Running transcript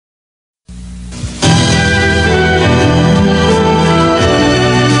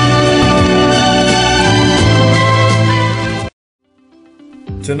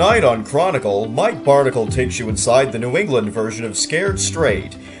Tonight on Chronicle, Mike Barnacle takes you inside the New England version of Scared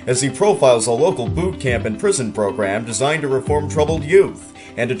Straight as he profiles a local boot camp and prison program designed to reform troubled youth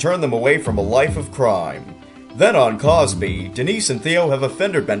and to turn them away from a life of crime. Then on Cosby, Denise and Theo have a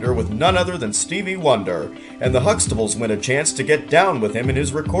fender bender with none other than Stevie Wonder, and the Huxtables win a chance to get down with him in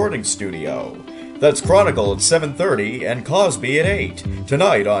his recording studio. That's Chronicle at 7:30 and Cosby at 8,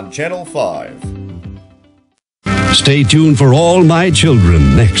 tonight on Channel 5. Stay tuned for All My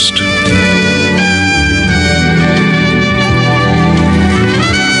Children next.